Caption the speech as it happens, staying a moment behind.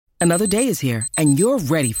Another day is here, and you're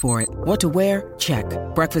ready for it. What to wear? Check.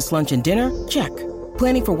 Breakfast, lunch, and dinner? Check.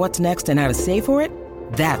 Planning for what's next and how to save for it?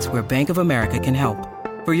 That's where Bank of America can help.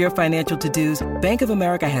 For your financial to-dos, Bank of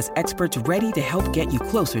America has experts ready to help get you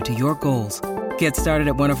closer to your goals. Get started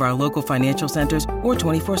at one of our local financial centers or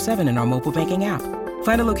 24/7 in our mobile banking app.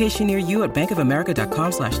 Find a location near you at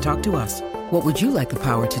bankofamerica.com/talktous. What would you like the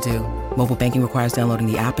power to do? Mobile banking requires downloading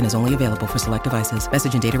the app and is only available for select devices.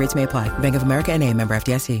 Message and data rates may apply. Bank of America N.A., member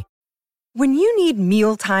FDIC. When you need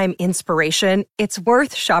mealtime inspiration, it's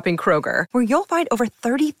worth shopping Kroger, where you'll find over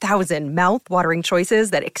 30,000 mouth-watering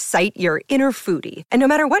choices that excite your inner foodie. And no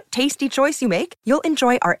matter what tasty choice you make, you'll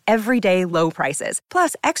enjoy our everyday low prices,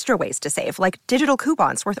 plus extra ways to save, like digital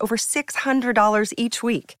coupons worth over $600 each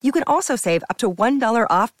week. You can also save up to $1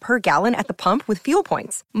 off per gallon at the pump with fuel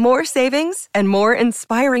points. More savings and more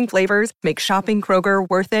inspiring flavors make shopping Kroger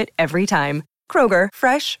worth it every time. Kroger,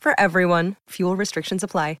 fresh for everyone. Fuel restrictions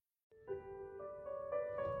apply.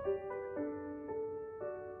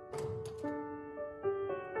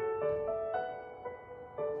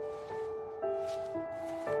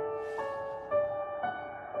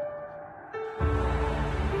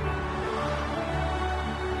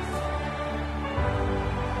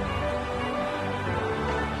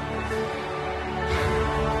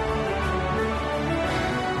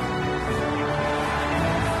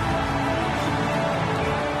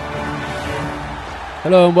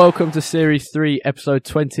 Hello and welcome to Series 3, Episode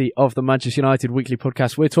 20 of the Manchester United Weekly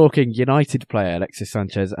Podcast. We're talking United player Alexis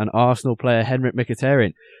Sanchez and Arsenal player Henrik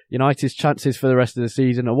Mkhitaryan. United's chances for the rest of the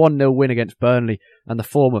season, a 1-0 win against Burnley and the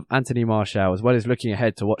form of Anthony Martial, as well as looking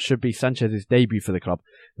ahead to what should be Sanchez's debut for the club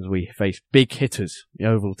as we face big hitters, the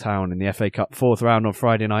Oval Town in the FA Cup 4th round on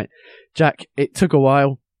Friday night. Jack, it took a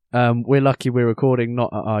while. We're lucky we're recording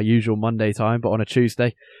not at our usual Monday time, but on a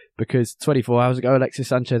Tuesday, because 24 hours ago, Alexis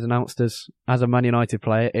Sanchez announced us as a Man United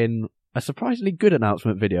player in a surprisingly good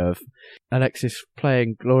announcement video of Alexis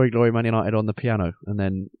playing Glory, Glory Man United on the piano, and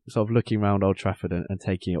then sort of looking around Old Trafford and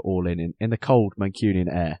taking it all in the cold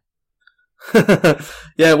Mancunian air.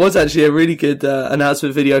 Yeah, it was actually a really good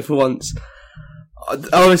announcement video for once.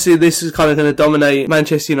 Obviously, this is kind of going to dominate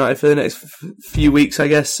Manchester United for the next few weeks, I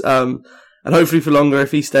guess. And hopefully for longer if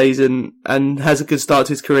he stays and has a good start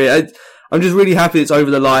to his career. I'm just really happy it's over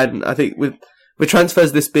the line. I think with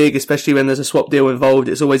transfers this big, especially when there's a swap deal involved,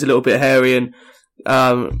 it's always a little bit hairy and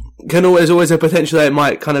there's always a potential that it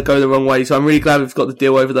might kind of go the wrong way. So I'm really glad we've got the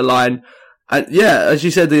deal over the line. And yeah, as you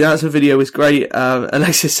said, the announcement video was great.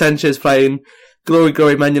 Alexis Sanchez playing Glory,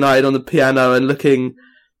 Glory Man United on the piano and looking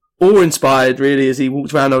awe-inspired, really, as he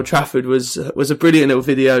walked around Old Trafford was a brilliant little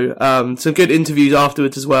video. Some good interviews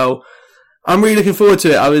afterwards as well. I'm really looking forward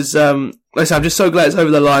to it. I was, like I said, I'm just so glad it's over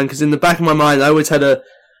the line, because in the back of my mind, I always had a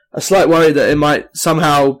slight worry that it might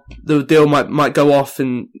somehow, the deal might go off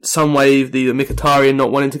in some way, the Mkhitaryan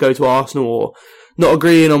not wanting to go to Arsenal or not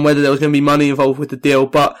agreeing on whether there was going to be money involved with the deal.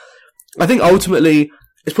 But I think ultimately,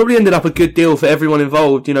 it's probably ended up a good deal for everyone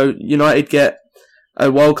involved. You know, United get a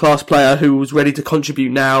world-class player who was ready to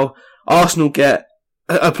contribute now. Arsenal get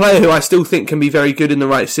a player who I still think can be very good in the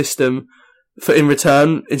right system in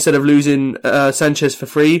return, instead of losing Sanchez for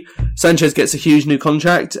free. Sanchez gets a huge new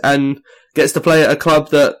contract and gets to play at a club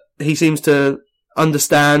that he seems to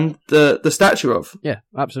understand the stature of. Yeah,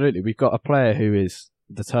 absolutely. We've got a player who is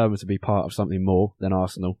determined to be part of something more than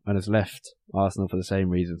Arsenal and has left Arsenal for the same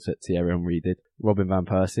reasons that Thierry Henry did, Robin Van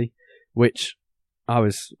Persie, which I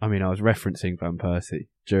was referencing Van Persie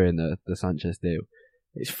during the Sanchez deal.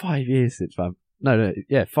 It's 5 years since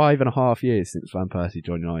 5.5 years since Van Persie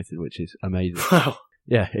joined United, which is amazing. Wow.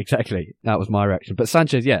 Yeah, exactly. That was my reaction. But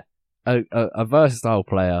Sanchez, yeah, a versatile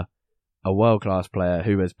player, a world-class player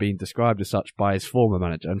who has been described as such by his former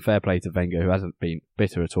manager, and fair play to Wenger, who hasn't been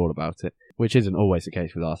bitter at all about it, which isn't always the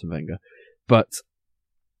case with Arsene Wenger, but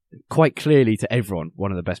quite clearly to everyone, one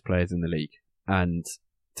of the best players in the league. And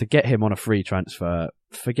to get him on a free transfer,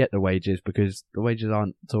 forget the wages, because the wages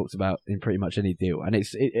aren't talked about in pretty much any deal, and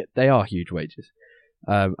they are huge wages,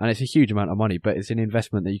 and it's a huge amount of money, but it's an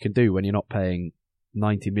investment that you can do when you're not paying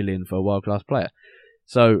 90 million for a world-class player.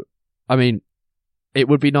 So, I mean, it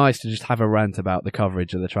would be nice to just have a rant about the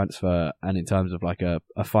coverage of the transfer, and in terms of like a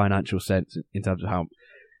financial sense, in terms of how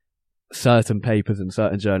certain papers and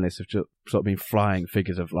certain journalists have just sort of been flying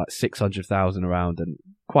figures of like 600,000 around, and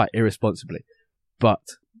quite irresponsibly. But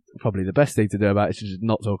probably the best thing to do about it is to just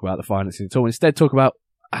not talk about the finances at all. Instead, talk about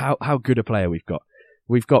how good a player we've got.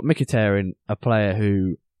 We've got Mkhitaryan, a player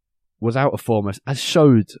who was out of form, has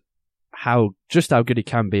showed how good he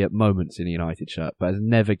can be at moments in a United shirt, but has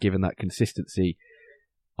never given that consistency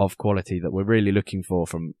of quality that we're really looking for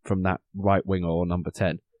from that right winger or number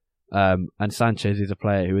 10. And Sanchez is a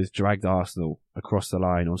player who has dragged Arsenal across the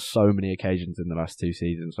line on so many occasions in the last 3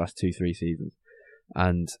 seasons,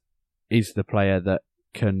 and is the player that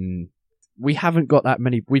can. We haven't got that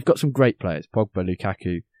many. We've got some great players: Pogba,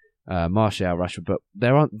 Lukaku, Martial, Rashford, but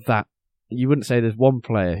there aren't that. You wouldn't say there's one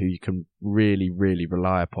player who you can really, really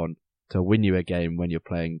rely upon to win you a game when you're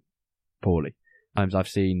playing poorly. Times I've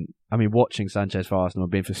seen, watching Sanchez for Arsenal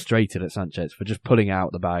and being frustrated at Sanchez for just pulling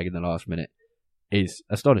out the bag in the last minute is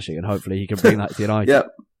astonishing, and hopefully he can bring that to United.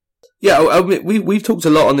 Yeah. We've talked a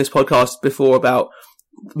lot on this podcast before about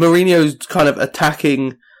Mourinho's kind of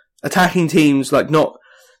attacking teams, like not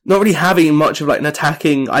really having much of like an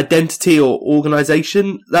attacking identity or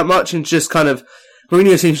organisation that much, and just kind of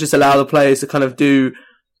Mourinho seems to just allow the players to kind of do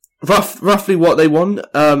roughly what they want,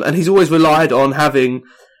 and he's always relied on having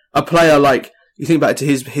a player like, you think back to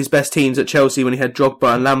his best teams at Chelsea when he had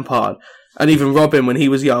Drogba and Lampard, and even Robin when he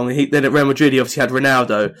was young. Then at Real Madrid he obviously had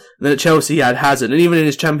Ronaldo, and then at Chelsea he had Hazard, and even in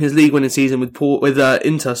his Champions League winning season with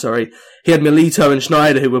Inter, he had Milito and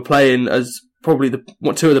Schneider, who were playing as probably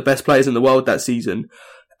two of the best players in the world that season.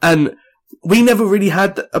 And we never really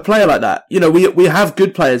had a player like that. You know, we have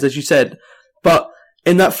good players, as you said, but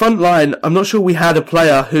in that front line, I'm not sure we had a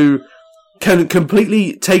player who can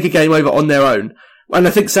completely take a game over on their own. And I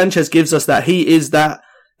think Sanchez gives us that. He is that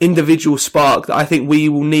individual spark that I think we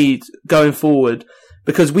will need going forward,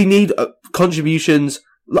 because we need contributions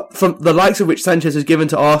from the likes of which Sanchez has given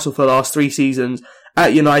to Arsenal for the last 3 seasons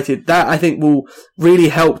at United. That I think will really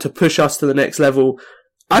help to push us to the next level.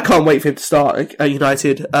 I can't wait for him to start at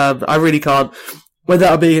United. I really can't. Whether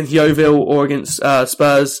that'll be against Yeovil or against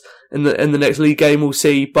Spurs in the next league game, we'll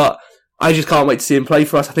see. But I just can't wait to see him play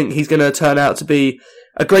for us. I think he's going to turn out to be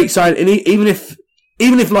a great sign. And even if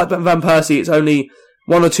like Van Persie, it's only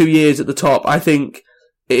 1 or 2 years at the top, I think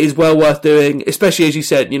it is well worth doing. Especially as you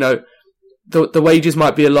said, you know, the wages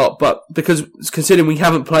might be a lot, but because considering we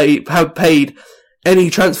haven't paid any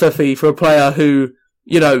transfer fee for a player who,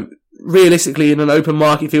 you know, realistically in an open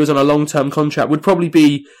market feels on a long-term contract would probably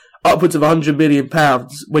be upwards of £100 million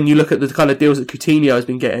when you look at the kind of deals that Coutinho has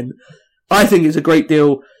been getting. I think it's a great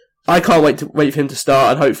deal. I can't wait for him to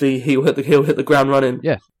start, and hopefully he'll hit the ground running.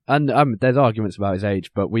 Yeah, and there's arguments about his age,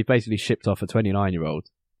 but we basically shipped off a 29-year-old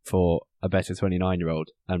for a better 29-year-old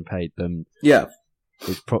and paid them. Yeah,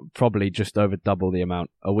 it's probably just over double the amount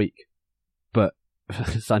a week, but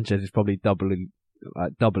Sanchez is probably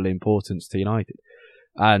double importance to United.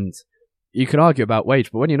 And you can argue about wage,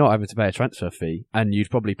 but when you're not having to pay a transfer fee, and you'd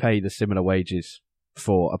probably pay the similar wages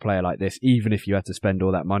for a player like this, even if you had to spend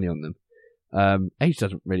all that money on them, age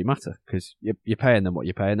doesn't really matter, because you're paying them what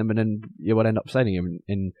you're paying them, and then you will end up selling him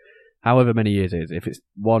in however many years it is, if it's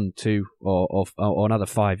 1, 2, or another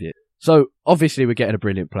 5 years. So obviously we're getting a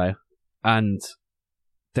brilliant player, and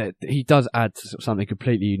he does add something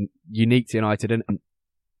completely unique to United, and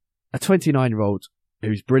a 29-year-old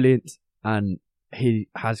who's brilliant, and he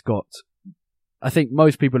has got, I think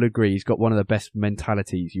most people agree, he's got one of the best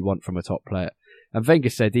mentalities you want from a top player. And Wenger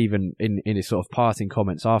said, even in his sort of parting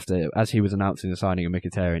comments after, as he was announcing the signing of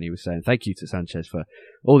Mkhitaryan, he was saying, thank you to Sanchez for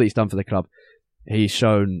all that he's done for the club. He's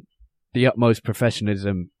shown the utmost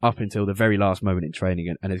professionalism up until the very last moment in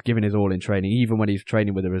training, and has given his all in training, even when he's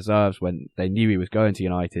training with the reserves when they knew he was going to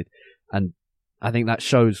United. And I think that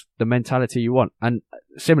shows the mentality you want. And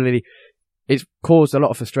similarly, it's caused a lot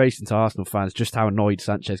of frustration to Arsenal fans just how annoyed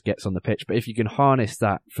Sanchez gets on the pitch. But if you can harness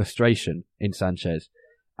that frustration in Sanchez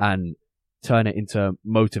and turn it into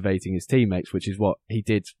motivating his teammates, which is what he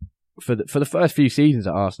did for the first few seasons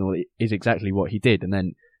at Arsenal, it is exactly what he did. And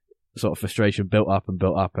then sort of frustration built up,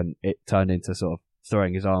 and it turned into sort of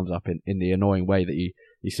throwing his arms up in the annoying way that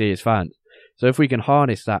you see as fans. So if we can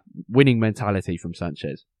harness that winning mentality from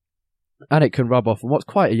Sanchez, and it can rub off on what's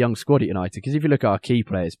quite a young squad at United, because if you look at our key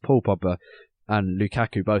players, Paul Pogba and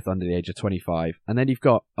Lukaku, both under the age of 25, and then you've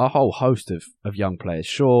got a whole host of young players,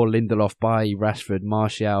 Shaw, Lindelof, Bailly, Rashford,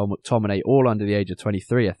 Martial, McTominay, all under the age of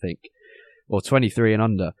 23, I think, or 23 and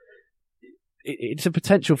under. It's a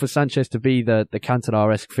potential for Sanchez to be the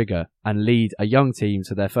Cantona-esque figure and lead a young team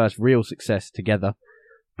to their first real success together,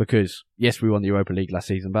 because yes, we won the Europa League last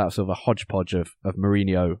season, but it was sort of a hodgepodge of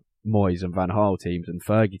Mourinho, Moyes and Van Gaal teams and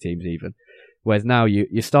Fergie teams even. Whereas now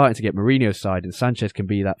you're starting to get Mourinho's side, and Sanchez can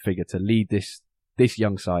be that figure to lead this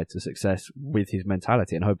young side to success with his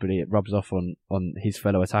mentality, and hopefully it rubs off on his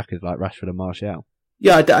fellow attackers like Rashford and Martial.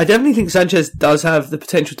 Yeah, I definitely think Sanchez does have the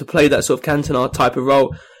potential to play that sort of Cantona type of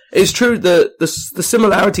role. It's true that the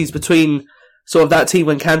similarities between sort of that team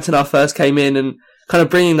when Cantona first came in and kind of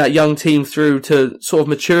bringing that young team through to sort of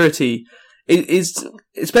maturity is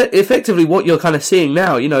effectively what you're kind of seeing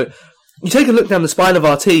now. You know, you take a look down the spine of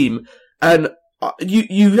our team, and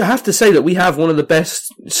you have to say that we have one of the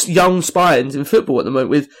best young spines in football at the moment,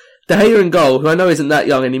 with De Gea in goal, who I know isn't that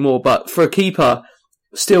young anymore, but for a keeper,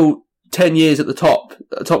 still 10 years at the top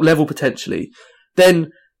level potentially.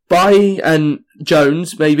 Then Bailly and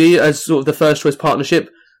Jones, maybe, as sort of the first choice partnership.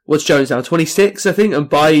 What's Jones now? 26, I think, and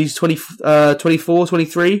Bailly's 24,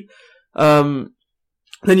 23.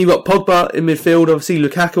 Then you've got Pogba in midfield, obviously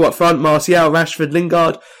Lukaku up front, Martial, Rashford,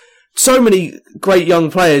 Lingard. So many great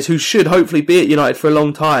young players who should hopefully be at United for a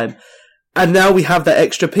long time. And now we have that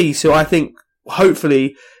extra piece who I think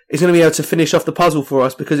hopefully is going to be able to finish off the puzzle for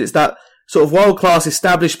us, because it's that sort of world-class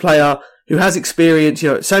established player who has experience.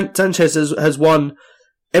 You know, Sanchez has won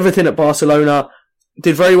everything at Barcelona,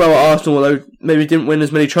 did very well at Arsenal, although maybe didn't win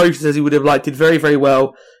as many trophies as he would have liked, did very, very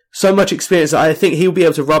well. So much experience that I think he'll be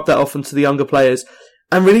able to rub that off onto the younger players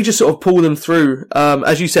and really just sort of pull them through,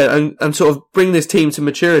 as you said, and sort of bring this team to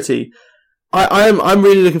maturity. I'm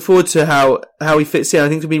really looking forward to how he fits in. I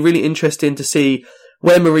think it'll be really interesting to see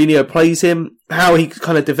where Mourinho plays him, how he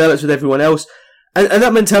kind of develops with everyone else. And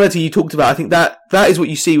that mentality you talked about, I think that is what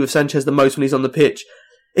you see with Sanchez the most when he's on the pitch.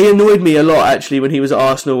 He annoyed me a lot, actually, when he was at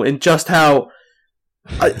Arsenal, in just how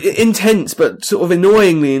intense, but sort of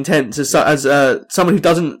annoyingly intense as someone who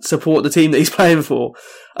doesn't support the team that he's playing for.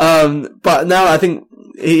 But now I think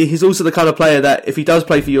he's also the kind of player that if he does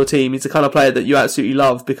play for your team, he's the kind of player that you absolutely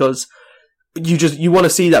love, because you want to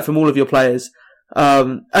see that from all of your players.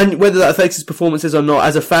 And whether that affects his performances or not,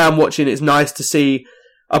 as a fan watching, it's nice to see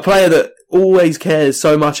a player that always cares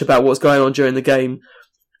so much about what's going on during the game.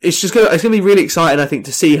 It's going to be really exciting, I think,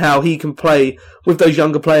 to see how he can play with those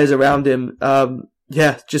younger players around him.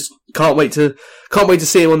 Just can't wait to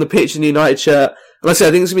see him on the pitch in the United shirt. And like I said,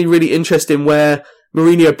 I think it's going to be really interesting where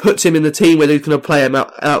Mourinho puts him in the team, whether he's going to play him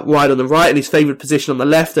out wide on the right in his favoured position on the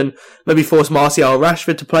left, and maybe force Martial or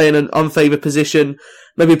Rashford to play in an unfavoured position,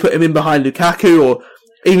 maybe put him in behind Lukaku, or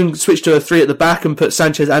even switch to a three at the back and put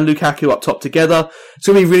Sanchez and Lukaku up top together. It's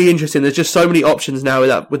going to be really interesting. There's just so many options now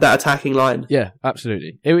with that attacking line. Yeah,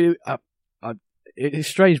 absolutely. It is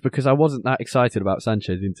strange because I wasn't that excited about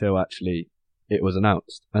Sanchez until actually it was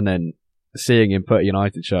announced, and then seeing him put a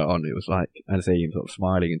United shirt on, it was like, and seeing him sort of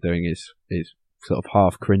smiling and doing his sort of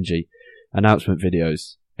half cringy announcement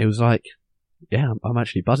videos, it was like, yeah, I'm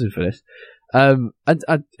actually buzzing for this. And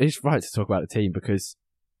it's right to talk about the team, because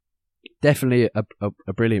definitely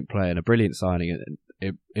a brilliant player and a brilliant signing,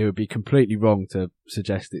 and it would be completely wrong to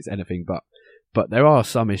suggest it's anything but there are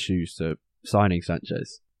some issues to signing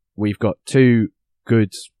Sanchez. We've got two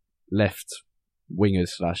good left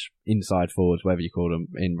wingers / inside forwards, whatever you call them,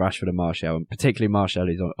 in Rashford and Martial, and particularly Martial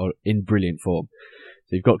is in brilliant form.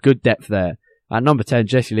 So you've got good depth there. At number 10,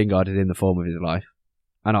 Jesse Lingard is in the form of his life.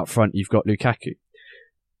 And up front, you've got Lukaku.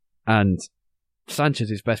 And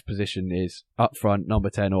Sanchez's best position is up front, number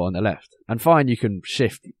 10, or on the left. And fine, you can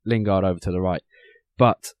shift Lingard over to the right.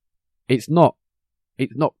 But it's not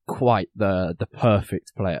quite the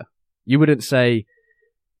perfect player. You wouldn't say,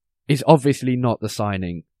 it's obviously not the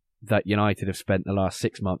signing that United have spent the last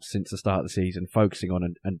 6 months since the start of the season focusing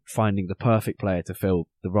on and finding the perfect player to fill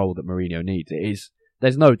the role that Mourinho needs.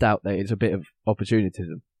 There's no doubt that it's a bit of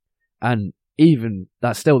opportunism. And even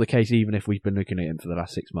that's still the case even if we've been looking at him for the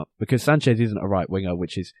last 6 months. Because Sanchez isn't a right winger,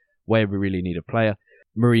 which is where we really need a player.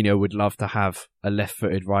 Mourinho would love to have a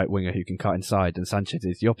left-footed right winger who can cut inside, and Sanchez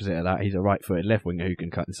is the opposite of that. He's a right-footed left winger who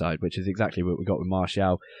can cut inside, which is exactly what we got with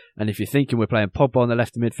Martial. And if you're thinking we're playing Pogba on the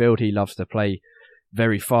left of midfield, he loves to play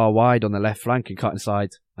very far wide on the left flank and cut inside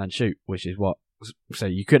and shoot, which is what... So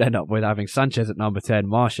you could end up with having Sanchez at number 10,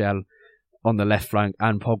 Martial on the left flank,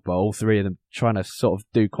 and Pogba, all three of them trying to sort of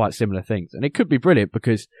do quite similar things. And it could be brilliant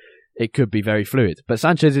because it could be very fluid. But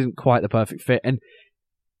Sanchez isn't quite the perfect fit. And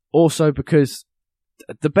also because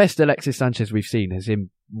the best Alexis Sanchez we've seen is him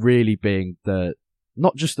really being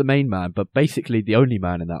not just the main man, but basically the only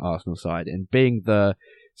man in that Arsenal side, and being the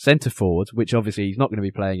centre forward, which obviously he's not going to be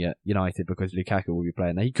playing at United because Lukaku will be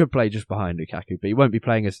playing there. He could play just behind Lukaku, but he won't be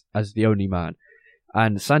playing as the only man.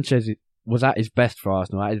 And Sanchez was at his best for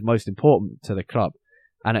Arsenal, at his most important to the club,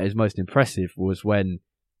 and at his most impressive was when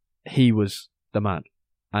he was the man,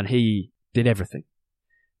 and he did everything.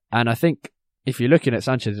 And I think if you're looking at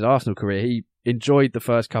Sanchez's Arsenal career, he enjoyed the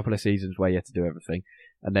first couple of seasons where he had to do everything,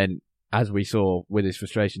 and then as we saw with his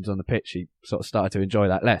frustrations on the pitch, he sort of started to enjoy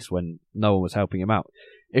that less when no one was helping him out.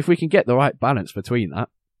 If we can get the right balance between that,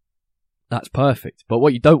 that's perfect. But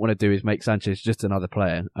what you don't want to do is make Sanchez just another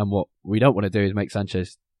player, and what we don't want to do is make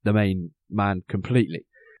Sanchez the main man completely.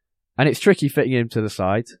 And it's tricky fitting him to the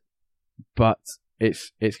side, but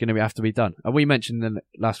it's going to have to be done. And we mentioned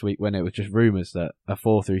last week when it was just rumours that a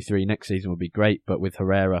 4-3-3 next season would be great, but with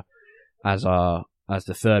Herrera as our as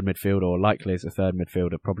the third midfielder, or likely as the third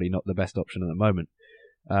midfielder, probably not the best option at the moment.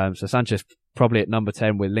 So Sanchez probably at number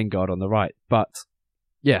 10 with Lingard on the right. But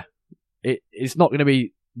yeah, it's not going to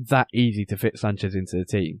be that easy to fit Sanchez into the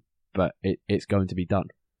team, but it's going to be done.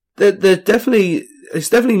 It's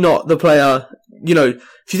definitely not the player,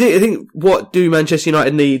 if you think what do Manchester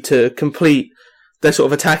United need to complete their sort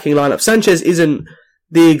of attacking lineup? Sanchez isn't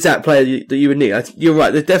the exact player that you would need. You're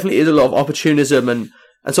right, there definitely is a lot of opportunism and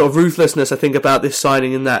sort of ruthlessness, I think, about this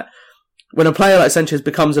signing, in that when a player like Sanchez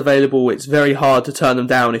becomes available, it's very hard to turn them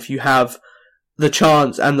down if you have the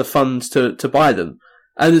chance and the funds to buy them.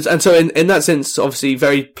 And so in that sense, obviously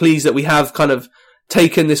very pleased that we have kind of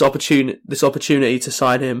taken this opportunity to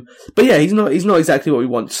sign him. But yeah, he's not exactly what we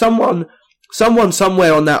want. Someone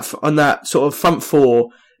somewhere on that sort of front four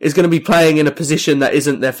is going to be playing in a position that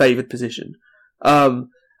isn't their favoured position. And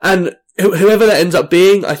whoever that ends up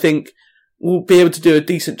being, I think will be able to do a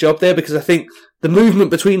decent job there, because I think the movement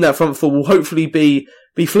between that front four will hopefully be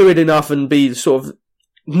fluid enough and be sort of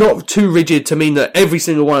not too rigid to mean that every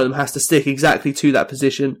single one of them has to stick exactly to that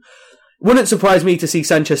position. Wouldn't surprise me to see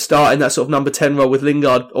Sanchez start in that sort of number 10 role with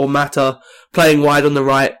Lingard or Mata playing wide on the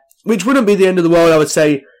right, which wouldn't be the end of the world. I would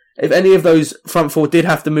say if any of those front four did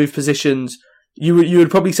have to move positions, you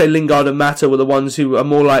would probably say Lingard and Mata were the ones who are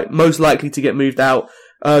most likely to get moved out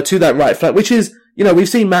to that right flank, which is, we've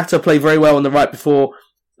seen Mata play very well on the right before.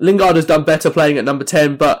 Lingard has done better playing at number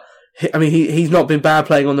 10, but he's not been bad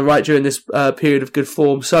playing on the right during this period of good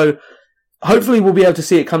form. So hopefully we'll be able to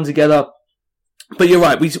see it come together. But you're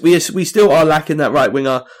right, we still are lacking that right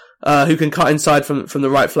winger who can cut inside from the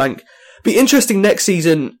right flank. Be interesting next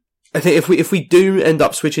season, I think, if we do end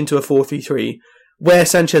up switching to a 4-3-3, where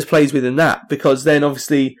Sanchez plays within that, because then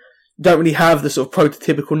obviously you don't really have the sort of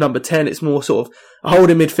prototypical number 10. It's more sort of a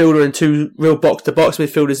holding midfielder and two real box-to-box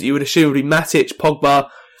midfielders that you would assume would be Matic, Pogba,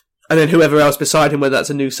 and then whoever else beside him, whether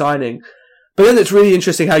that's a new signing. But then it's really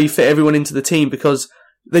interesting how you fit everyone into the team, because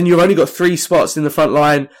then you've only got 3 spots in the front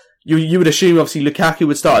line. You would assume, obviously, Lukaku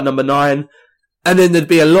would start at number 9, and then there'd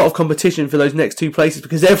be a lot of competition for those next 2 places,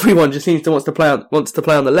 because everyone just seems to wants to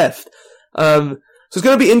play on the left. So it's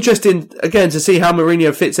going to be interesting, again, to see how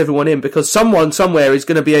Mourinho fits everyone in, because someone somewhere is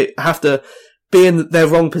going to have to be in their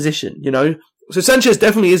wrong position, So Sanchez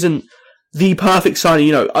definitely isn't the perfect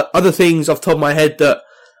signing. Other things off the top of my head that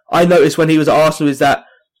I noticed when he was at Arsenal is that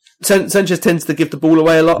Sanchez tends to give the ball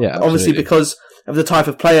away a lot, obviously because of the type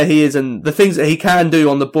of player he is and the things that he can do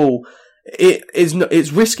on the ball.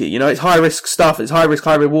 It's risky, it's high risk stuff, it's high risk,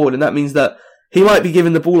 high reward, and that means that he might be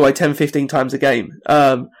giving the ball away 10, 15 times a game.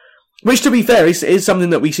 Which, to be fair, is something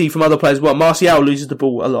that we see from other players. Well, Martial loses the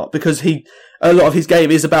ball a lot because a lot of his game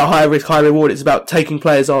is about high risk, high reward. It's about taking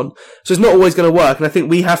players on. So it's not always going to work. And I think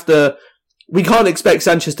we can't expect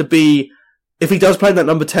Sanchez to be, if he does play in that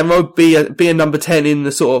number 10 role, be a number 10 in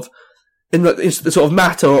the sort of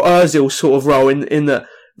Mata or Ozil sort of role in the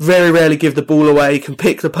very rarely give the ball away, can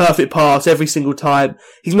pick the perfect pass every single time.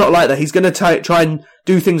 He's not like that. He's going to try and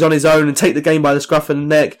do things on his own and take the game by the scruff of the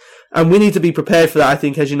neck. And we need to be prepared for that, I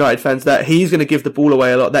think, as United fans, that he's going to give the ball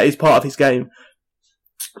away a lot. That is part of his game.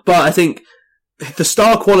 But I think the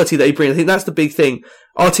star quality that he brings, I think that's the big thing.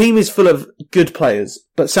 Our team is full of good players,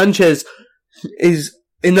 but Sanchez is,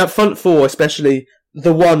 in that front four especially,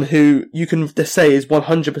 the one who you can say is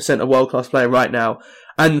 100% a world-class player right now.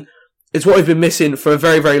 And it's what we've been missing for a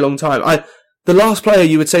very, very long time. The last player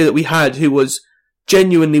you would say that we had who was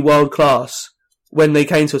genuinely world-class when they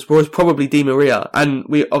came to us was probably Di Maria. And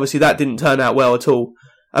obviously that didn't turn out well at all.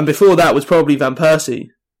 And before that was probably Van Persie.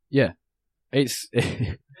 Yeah. It's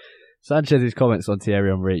Sanchez's comments on Thierry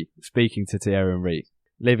Henry, speaking to Thierry Henry,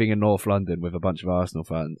 living in North London with a bunch of Arsenal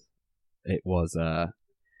fans. It was, I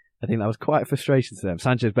think that was quite a frustration to them.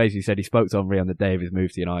 Sanchez basically said he spoke to Henry on the day of his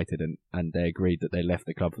move to United and they agreed that they left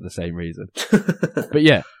the club for the same reason. But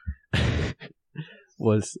yeah,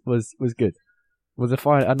 was good. Was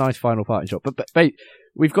a nice final parting shot. But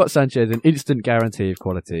we've got Sanchez, an instant guarantee of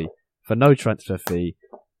quality for no transfer fee,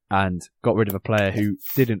 and got rid of a player who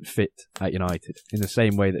didn't fit at United in the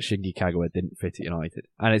same way that Shinji Kagawa didn't fit at United.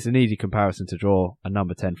 And it's an easy comparison to draw a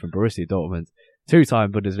number 10 from Borussia Dortmund,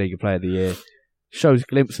 2-time Bundesliga Player of the Year, shows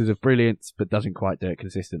glimpses of brilliance but doesn't quite do it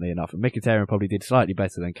consistently enough. And Mkhitaryan probably did slightly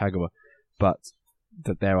better than Kagawa, but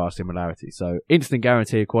that there are similarities. So instant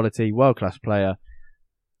guarantee of quality, world-class player,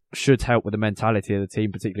 should help with the mentality of the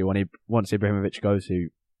team, particularly once Ibrahimovic goes, who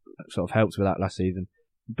sort of helped with that last season.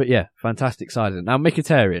 But yeah, fantastic signing. Now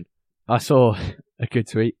Mkhitaryan, I saw a good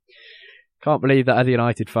tweet. Can't believe that as a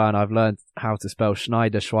United fan I've learned how to spell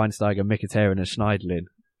Schneider, Schweinsteiger, Mkhitaryan and Schneidlin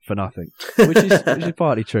for nothing, which is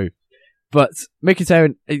partly true. But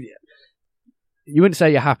Mkhitaryan, you wouldn't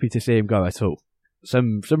say you're happy to see him go at all.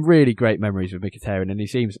 some really great memories with Mkhitaryan, and he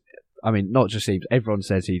seems, I mean, not just seems, everyone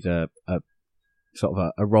says he's a sort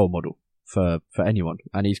of a role model for anyone,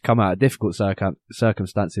 and he's come out of difficult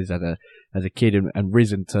circumstances as a kid and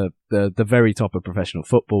risen to the very top of professional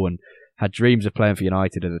football, and had dreams of playing for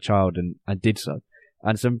United as a child, and did so.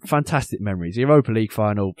 And some fantastic memories. The Europa League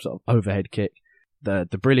final, sort of overhead kick, the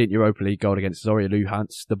brilliant Europa League goal against Zorya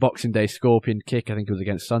Luhansk, the Boxing Day scorpion kick, I think it was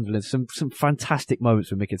against Sunderland. Some fantastic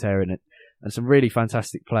moments with Mkhitaryan, and some really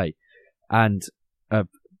fantastic play. And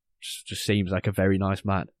just seems like a very nice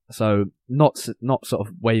man. So not sort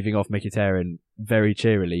of waving off Mkhitaryan very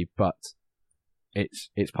cheerily, but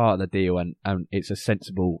it's part of the deal, and it's a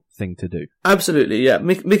sensible thing to do. Absolutely, yeah.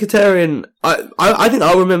 Mkhitaryan, I think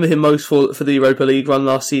I'll remember him most for the Europa League run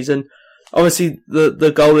last season. Obviously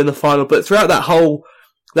the goal in the final, but throughout that whole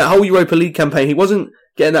Europa League campaign, he wasn't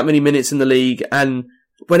getting that many minutes in the league, and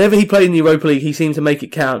whenever he played in the Europa League, he seemed to make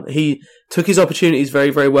it count. He took his opportunities very,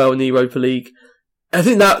 very well in the Europa League. I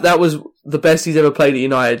think that was the best he's ever played at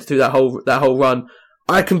United through that whole run.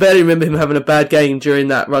 I can barely remember him having a bad game during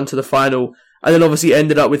that run to the final, and then obviously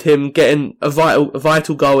ended up with him getting a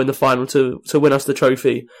vital goal in the final to win us the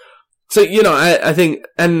trophy. So, you know, I think,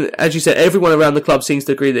 and as you said, everyone around the club seems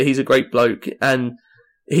to agree that he's a great bloke, and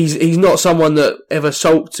he's not someone that ever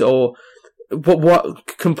sulked or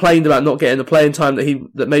what complained about not getting the playing time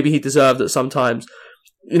that maybe he deserved at some times.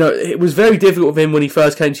 You know, it was very difficult for him when he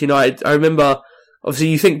first came to United. I remember, obviously,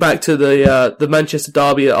 you think back to the Manchester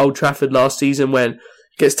derby at Old Trafford last season when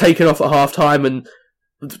he gets taken off at half time, and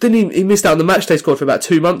he missed out on the matchday squad for about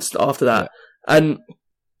 2 months after that. Yeah. And,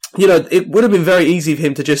 you know, it would have been very easy for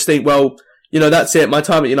him to just think, well, you know, that's it, my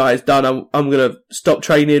time at United is done, I'm going to stop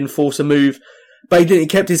training, force a move. But he didn't. He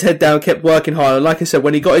kept his head down, kept working hard. And like I said,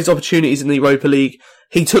 when he got his opportunities in the Europa League,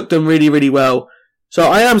 he took them really, really well.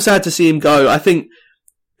 So I am sad to see him go. I think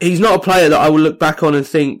he's not a player that I will look back on and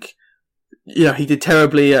think, you know, he did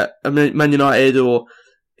terribly at Man United, or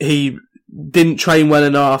he didn't train well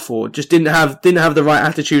enough, or just didn't have the right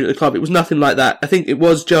attitude at the club. It was nothing like that. I think it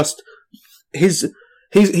was just he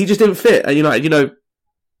just didn't fit at United. You know,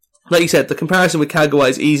 like you said, the comparison with Kagawa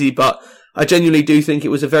is easy, but I genuinely do think it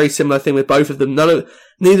was a very similar thing with both of them.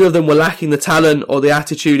 Neither of them were lacking the talent or the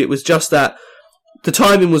attitude. It was just that the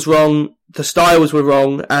timing was wrong, the styles were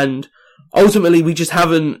wrong, and ultimately he just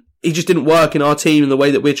didn't work in our team in the way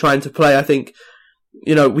that we're trying to play. I think,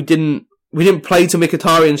 you know, we didn't play to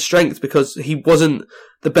Mkhitaryan's strength because he wasn't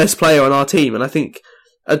the best player on our team. And I think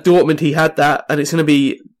at Dortmund he had that, and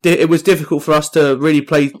it was difficult for us to really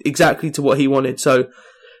play exactly to what he wanted. So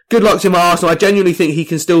good luck to him at Arsenal. I genuinely think he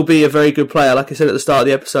can still be a very good player. Like I said at the start of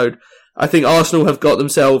the episode, I think Arsenal have got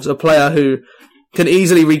themselves a player who can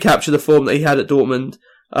easily recapture the form that he had at Dortmund.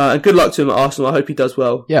 And good luck to him at Arsenal. I hope he does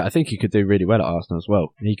well. Yeah, I think he could do really well at Arsenal as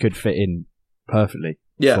well. He could fit in perfectly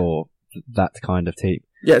for that kind of team.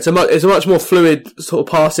 Yeah, it's a much more fluid sort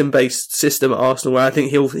of passing based system at Arsenal, where I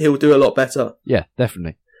think he'll do a lot better. Yeah,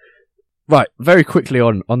 definitely. Right, very quickly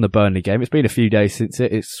on the Burnley game. It's been a few days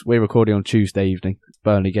since we're recording on Tuesday evening.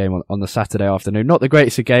 Burnley game on the Saturday afternoon. Not the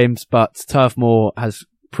greatest of games, but Turf Moor has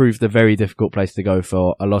proved a very difficult place to go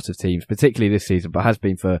for a lot of teams, particularly this season, but has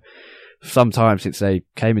been for some time since they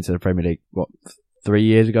came into the Premier League, 3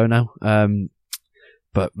 years ago now?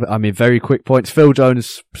 But, I mean, very quick points. Phil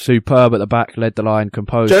Jones, superb at the back, led the line,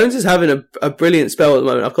 composed. Jones is having a brilliant spell at the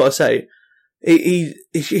moment, I've got to say. He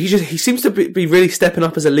seems to be really stepping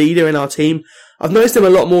up as a leader in our team. I've noticed him a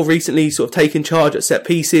lot more recently, sort of taking charge at set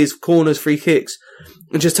pieces, corners, free kicks,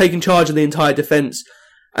 and just taking charge of the entire defence.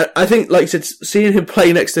 I think, like you said, seeing him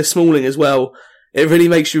play next to Smalling as well, it really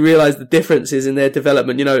makes you realise the differences in their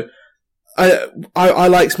development. You know, I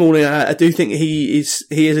like Smalling. I do think he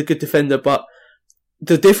is a good defender, but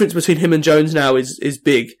the difference between him and Jones now is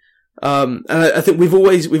big. And I think we've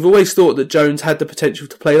always thought that Jones had the potential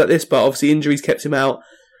to play like this, but obviously injuries kept him out.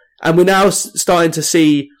 And we're now starting to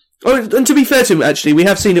see, and to be fair to him, actually, we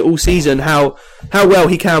have seen it all season, how well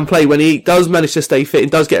he can play when he does manage to stay fit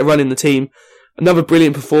and does get a run in the team. Another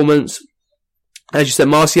brilliant performance. As you said,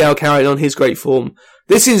 Martial carrying on his great form.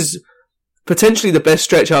 This is potentially the best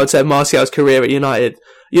stretch, I would say, of Martial's career at United.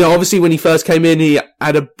 You know, obviously when he first came in, he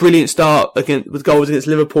had a brilliant start with goals against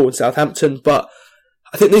Liverpool and Southampton, but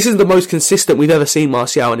I think this is the most consistent we've ever seen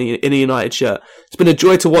Martial in a United shirt. It's been a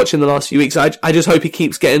joy to watch in the last few weeks. I just hope he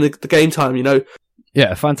keeps getting the game time, you know.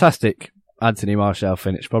 Yeah, a fantastic Anthony Martial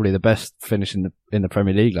finish. Probably the best finish in the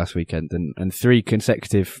Premier League last weekend, and 3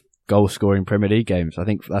 consecutive goal-scoring Premier League games. I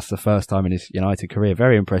think that's the first time in his United career.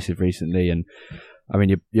 Very impressive recently, and I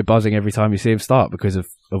mean, you're buzzing every time you see him start because of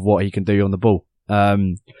what he can do on the ball.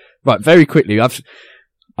 Right, very quickly,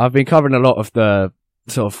 I've been covering a lot of the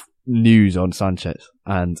sort of news on Sanchez,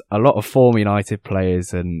 and a lot of former United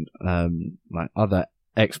players and like other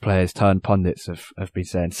ex-players turned pundits have been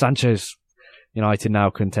saying Sanchez, United now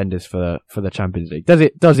contenders for the Champions League.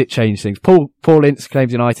 Does it change things? Paul Ince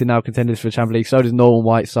claims United now contenders for the Champions League. So does Norman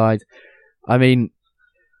Whiteside. I mean,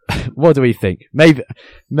 what do we think?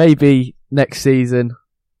 Maybe next season,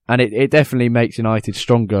 and it definitely makes United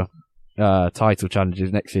stronger title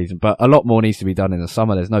challenges next season. But a lot more needs to be done in the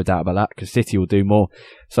summer. There's no doubt about that, because City will do more.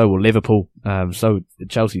 So will Liverpool. So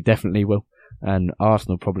Chelsea definitely will, and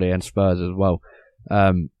Arsenal probably, and Spurs as well.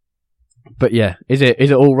 But yeah, is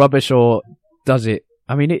it all rubbish, or does it?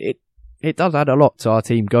 I mean, it does add a lot to our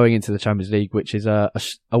team going into the Champions League, which is a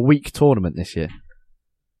weak tournament this year.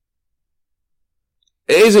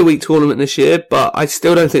 It is a weak tournament this year, but I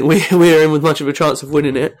still don't think we're in with much of a chance of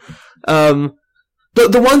winning it.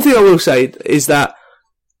 But the one thing I will say is that,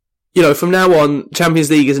 from now on,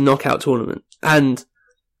 Champions League is a knockout tournament, and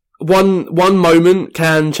one moment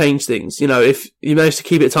can change things. If you manage to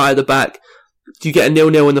keep it tight at the back, you get a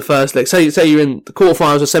 0-0 in the first leg. Say you're in the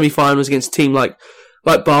quarterfinals or semi-finals against a team like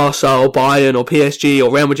Barca or Bayern or PSG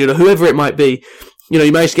or Real Madrid or whoever it might be. You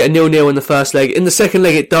manage to get a 0-0 in the first leg. In the second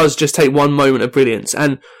leg, it does just take one moment of brilliance.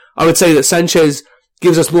 And I would say that Sanchez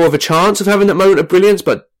gives us more of a chance of having that moment of brilliance,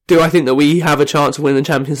 but do I think that we have a chance of winning the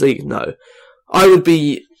Champions League? No. I would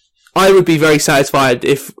be very satisfied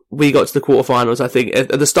if we got to the quarterfinals. I think at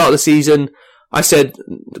the start of the season, I said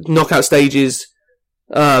knockout stages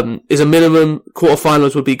is a minimum.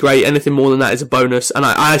 Quarterfinals would be great. Anything more than that is a bonus. And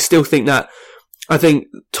I still think that, I think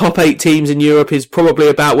top 8 teams in Europe is probably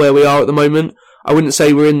about where we are at the moment. I wouldn't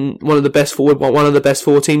say we're in one of the best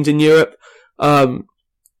 4 teams in Europe.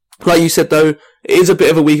 Like you said though, it is a bit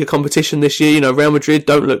of a weaker competition this year. Real Madrid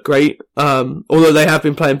don't look great. Although they have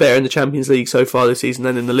been playing better in the Champions League so far this season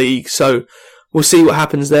than in the league. So we'll see what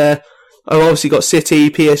happens there. I've obviously got City,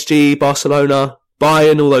 PSG, Barcelona,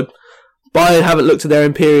 Bayern, although Bayern haven't looked at their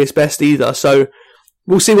imperious best either. So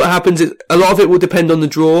we'll see what happens. A lot of it will depend on the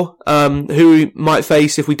draw, who we might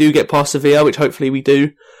face if we do get past Sevilla, which hopefully we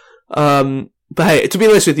do. But hey, to be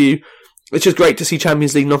honest with you, it's just great to see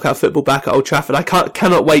Champions League knockout football back at Old Trafford. I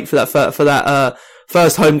cannot wait for that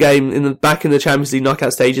first home game back in the Champions League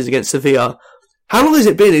knockout stages against Sevilla. How long has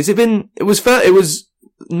it been? It was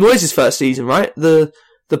Moyes' first season, right? The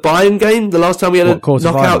Bayern game, the last time we had a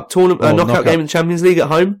knockout tournament, knockout game in the Champions League at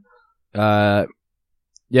home.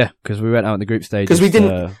 Yeah, because we went out in the group stage. Because we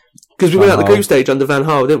went out the group stage under Van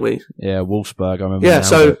Gaal, didn't we? Yeah, Wolfsburg. I remember.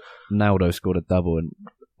 Yeah, Naldo scored a double and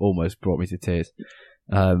almost brought me to tears.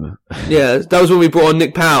 Yeah, that was when we brought on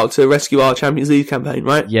Nick Powell to rescue our Champions League campaign,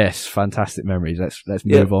 right? Yes, fantastic memories. Let's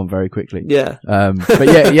move on very quickly. Yeah. But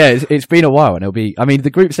it's been a while, and it'll be. I mean, the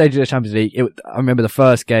group stage of the Champions League. I remember the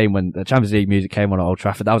first game when the Champions League music came on at Old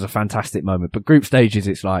Trafford. That was a fantastic moment. But group stages,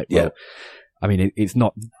 it's like, I mean, it's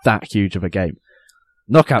not that huge of a game.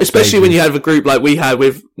 Knockout, especially stages, when you have a group like we had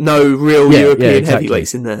with no real European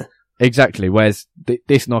heavyweights in there. Exactly. Whereas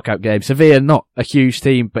this knockout game, Sevilla, not a huge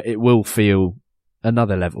team, but it will feel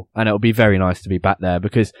another level, and it'll be very nice to be back there,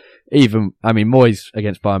 because Moyes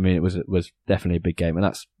against Bayern Munich was definitely a big game, and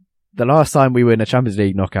that's the last time we were in the Champions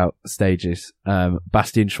League knockout stages.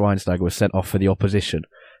 Bastian Schweinsteiger was sent off for the opposition,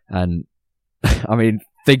 and I mean,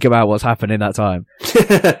 think about what's happened in that time.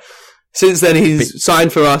 Since then, he's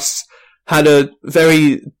signed for us, had a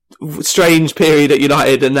very strange period at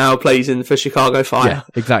United, and now plays for Chicago Fire. Yeah,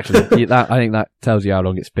 exactly. I think that tells you how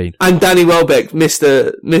long it's been. And Danny Welbeck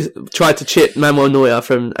tried to chip Manuel Neuer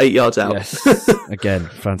from 8 yards out. Yes, again,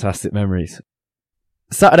 fantastic memories.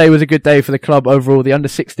 Saturday was a good day for the club overall. The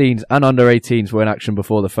under-16s and under-18s were in action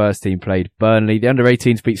before the first team played Burnley. The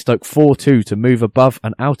under-18s beat Stoke 4-2 to move above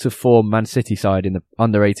an out-of-form Man City side in the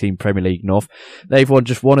under-18 Premier League North. They've won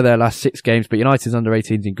just one of their last 6 games, but United's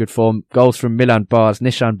under-18s in good form. Goals from Milan Bars,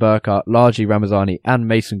 Nishan Burkhardt, Largi Ramazani and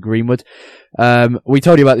Mason Greenwood. We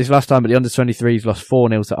told you about this last time, but the under-23s lost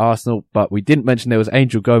 4-0 to Arsenal, but we didn't mention there was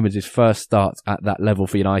Angel Gomez's first start at that level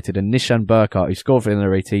for United, and Nishan Burkhardt, who scored for the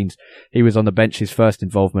under-18s, he was on the bench, his first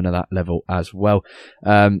involvement at that level as well.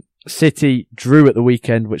 City drew at the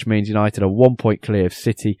weekend, which means United are 1 point clear of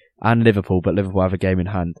City and Liverpool, but Liverpool have a game in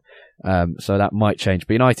hand. So that might change.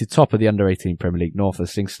 But United top of the under-18 Premier League North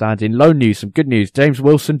as things stand. In loan news, some good news. James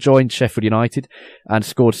Wilson joined Sheffield United and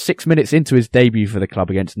scored 6 minutes into his debut for the club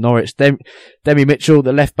against Norwich. Demi Mitchell,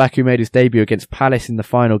 the left back who made his debut against Palace in the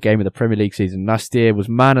final game of the Premier League season last year, was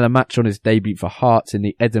man of the match on his debut for Hearts in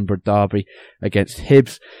the Edinburgh derby against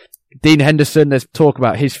Hibs. Dean Henderson, there's talk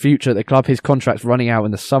about his future at the club. His contract's running out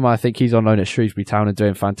in the summer. I think he's on loan at Shrewsbury Town and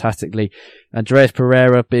doing fantastically. Andreas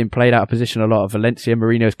Pereira being played out of position a lot at Valencia.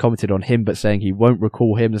 Mourinho's commented on him, but saying he won't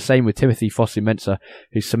recall him. The same with Timothy Fosu-Mensah,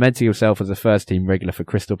 who's cementing himself as a first-team regular for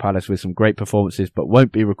Crystal Palace with some great performances, but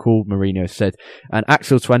won't be recalled, Mourinho said. And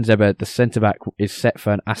Axel Tuanzebe, the centre-back, is set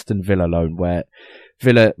for an Aston Villa loan, where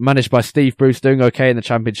Villa, managed by Steve Bruce, doing okay in the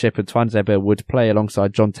Championship, and Tuanzebe would play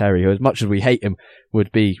alongside John Terry, who, as much as we hate him,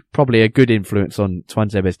 would be probably a good influence on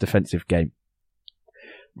Tuanzebe's defensive game.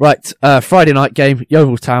 Right, Friday night game,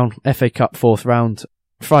 Yeovil Town, FA Cup 4th round.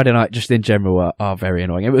 Friday night, just in general, are very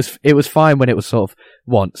annoying. It was fine when it was sort of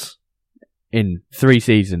once in 3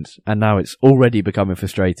 seasons, and now it's already becoming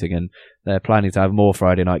frustrating, and they're planning to have more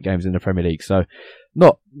Friday night games in the Premier League. So,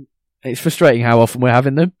 it's frustrating how often we're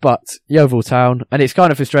having them, but Yeovil Town, and it's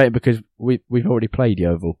kind of frustrating because we've already played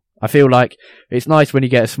Yeovil. I feel like it's nice when you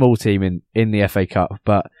get a small team in the FA Cup,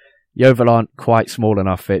 but Yeovil aren't quite small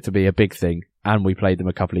enough for it to be a big thing, and we played them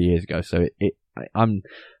a couple of years ago. So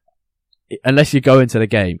unless you go into the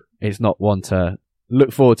game, it's not one to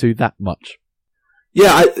look forward to that much.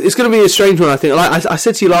 Yeah, it's going to be a strange one, I think. Like I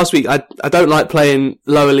said to you last week, I don't like playing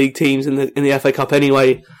lower league teams in the FA Cup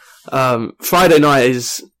anyway. Friday night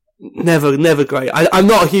is never great. I'm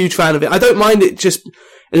not a huge fan of it. I don't mind it just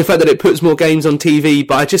in the fact that it puts more games on TV,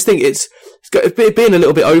 but I just think it's being a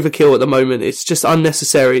little bit overkill at the moment. It's just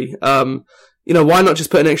unnecessary. Why not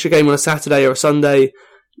just put an extra game on a Saturday or a Sunday?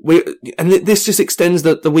 This just extends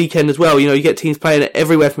the weekend as well. You get teams playing it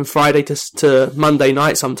everywhere from Friday to Monday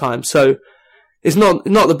night sometimes. So it's not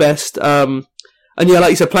the best. And yeah,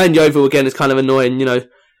 like you said, playing Yeovil again is kind of annoying.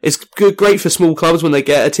 It's great for small clubs when they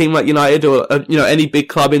get a team like United or any big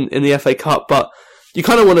club in the FA Cup, but you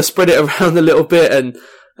kind of want to spread it around a little bit and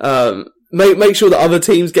make sure that other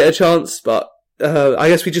teams get a chance. But I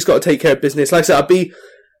guess we just got to take care of business. Like I said,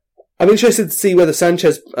 I'm interested to see whether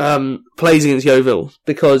Sanchez plays against Yeovil,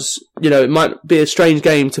 because it might be a strange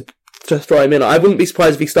game to throw him in. I wouldn't be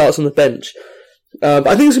surprised if he starts on the bench. But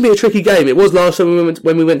I think it's going to be a tricky game. It was last time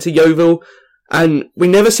when we went to Yeovil. And we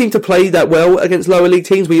never seem to play that well against lower league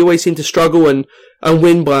teams. We always seem to struggle and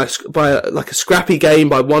win by like a scrappy game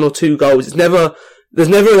by 1 or 2 goals. There's never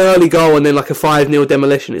an early goal and then like a 5-0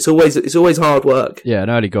 demolition. It's always hard work. Yeah, an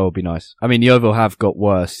early goal would be nice. I mean, Yeovil have got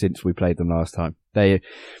worse since we played them last time. I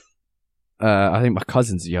think my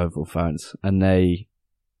cousins are Yeovil fans, and they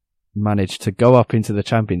managed to go up into the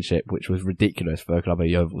Championship, which was ridiculous for a club of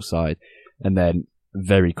Yeovil side, and then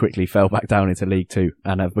very quickly fell back down into League 2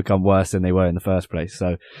 and have become worse than they were in the first place.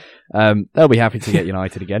 So they'll be happy to get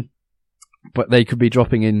United again, but they could be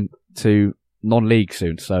dropping into non-league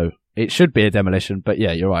soon, so it should be a demolition. But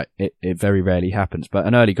yeah, you're right, it very rarely happens, but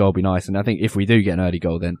an early goal would be nice, and I think if we do get an early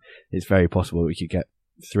goal, then it's very possible we could get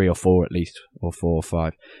 3 or 4 at least, or 4 or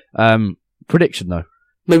 5. Prediction though,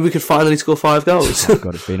 maybe we could finally score 5 goals. Oh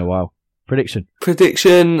God, it's been a while. Prediction,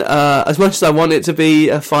 as much as I want it to be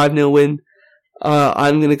a 5-0 win,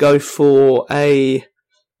 I'm going to go for a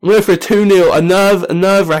 2-0, a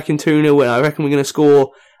nerve-wracking 2-0 win. I reckon we're going to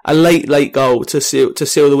score a late goal to seal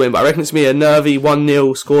the win, but I reckon it's going to be a nervy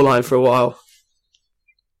 1-0 scoreline for a while.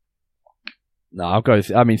 No, I'll go.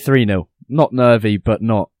 3-0. Not nervy, but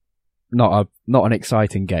not an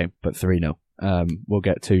exciting game, but 3-0. We'll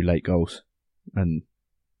get 2 late goals and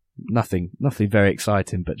nothing very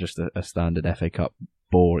exciting, but just a standard FA Cup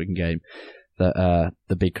boring game that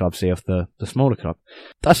the big club see off the smaller club.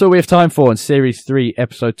 That's all we have time for in Series 3,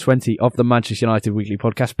 Episode 20 of the Manchester United Weekly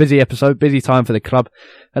Podcast. Busy episode, busy time for the club.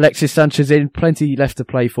 Alexis Sanchez in, plenty left to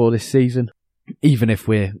play for this season, even if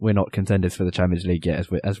we're not contenders for the Champions League yet,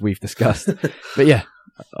 as we've discussed. But yeah,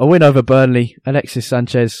 a win over Burnley. Alexis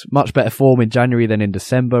Sanchez, much better form in January than in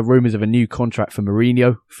December. Rumours of a new contract for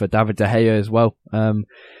Mourinho, for David De Gea as well.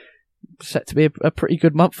 Set to be a pretty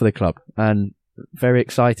good month for the club, and very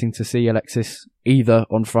exciting to see Alexis either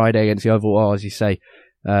on Friday against Yeovil or, as you say,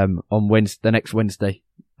 on the next Wednesday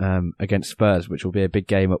against Spurs, which will be a big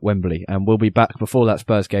game at Wembley. And we'll be back before that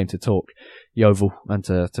Spurs game to talk Yeovil and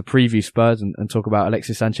to preview Spurs and talk about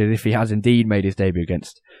Alexis Sanchez if he has indeed made his debut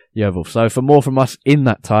against Yeovil. So for more from us in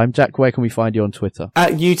that time, Jack, where can we find you on Twitter?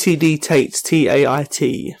 At UTD Tate,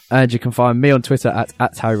 Tait. And you can find me on Twitter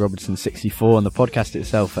at Harry Robinson64 and the podcast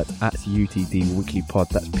itself at UTD Weekly Pod.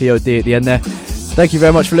 That's POD at the end there. Thank you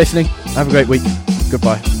very much for listening. Have a great week.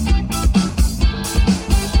 Goodbye.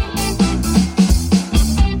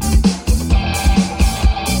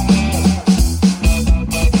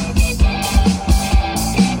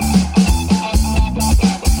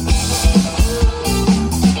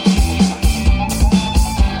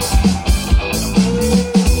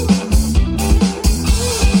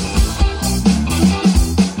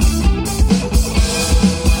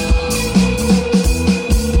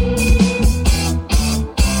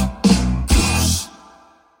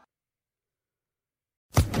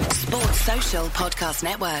 Podcast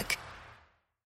Network.